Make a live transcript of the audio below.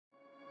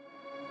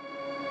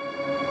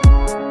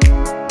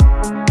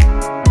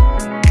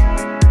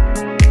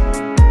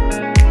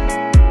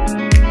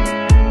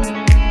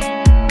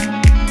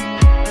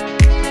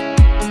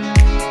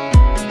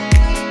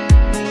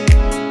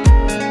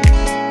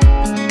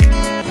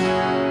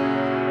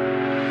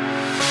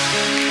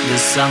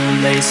sun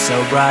blazed so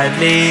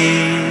brightly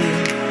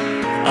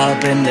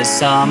up in the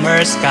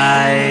summer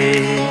sky.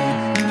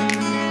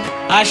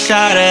 I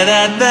shouted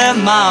at the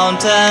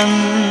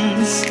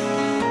mountains,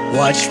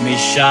 watch me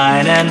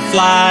shine and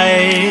fly.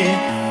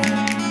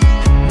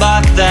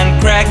 But then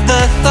cracked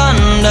the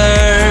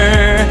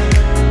thunder,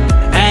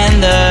 and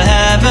the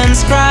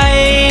heavens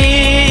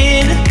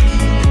cried,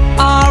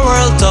 our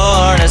world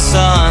torn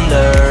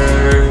asunder.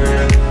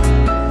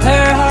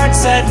 Her heart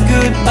said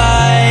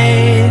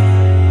goodbye.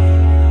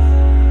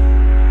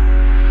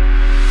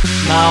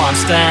 Now I'm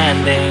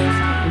standing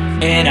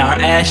in our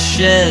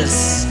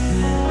ashes,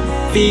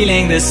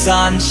 feeling the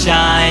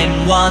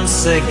sunshine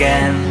once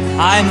again.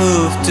 I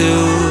move to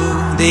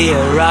the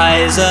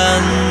horizon,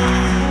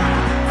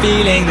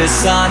 feeling the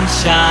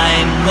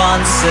sunshine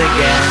once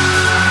again.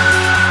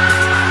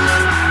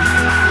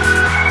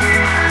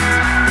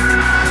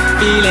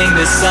 Feeling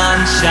the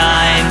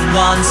sunshine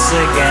once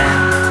again.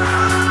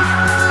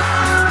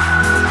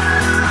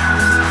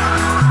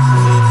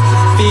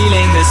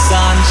 Feeling the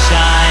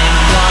sunshine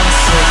once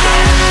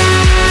again.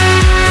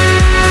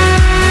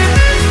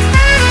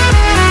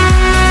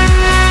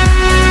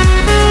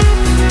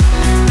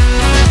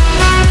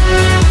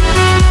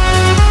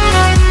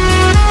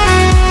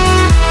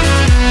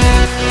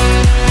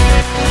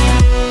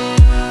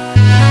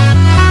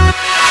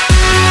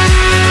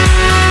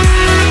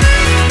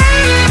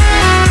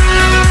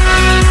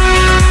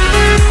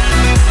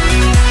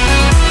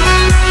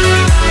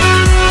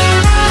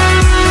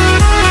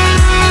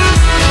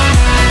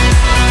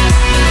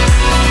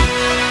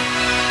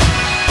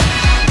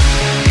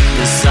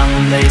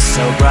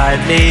 So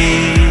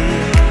brightly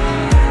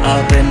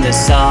up in the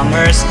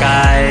summer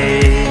sky.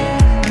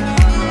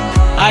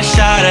 I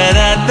shouted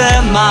at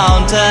the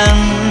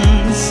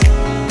mountains,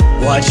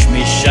 watch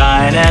me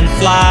shine and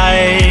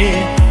fly.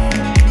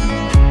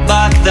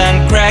 But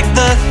then cracked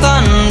the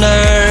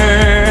thunder,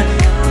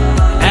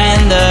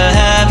 and the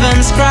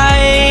heavens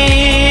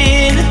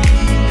cried,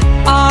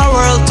 our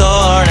world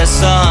torn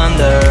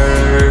asunder.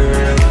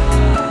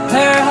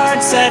 Her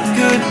heart said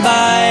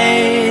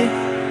goodbye.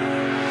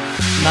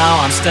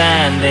 Now I'm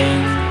standing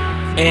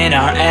in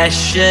our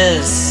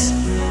ashes,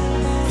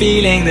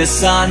 feeling the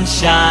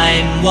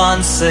sunshine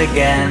once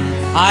again.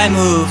 I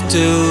move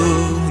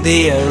to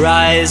the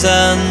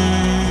horizon,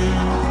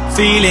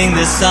 feeling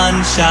the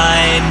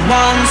sunshine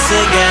once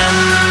again.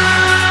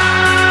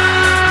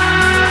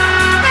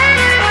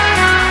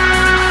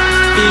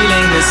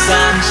 Feeling the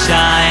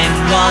sunshine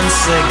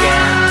once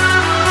again.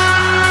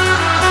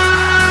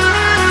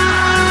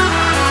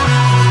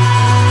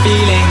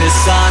 Feeling the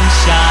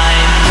sunshine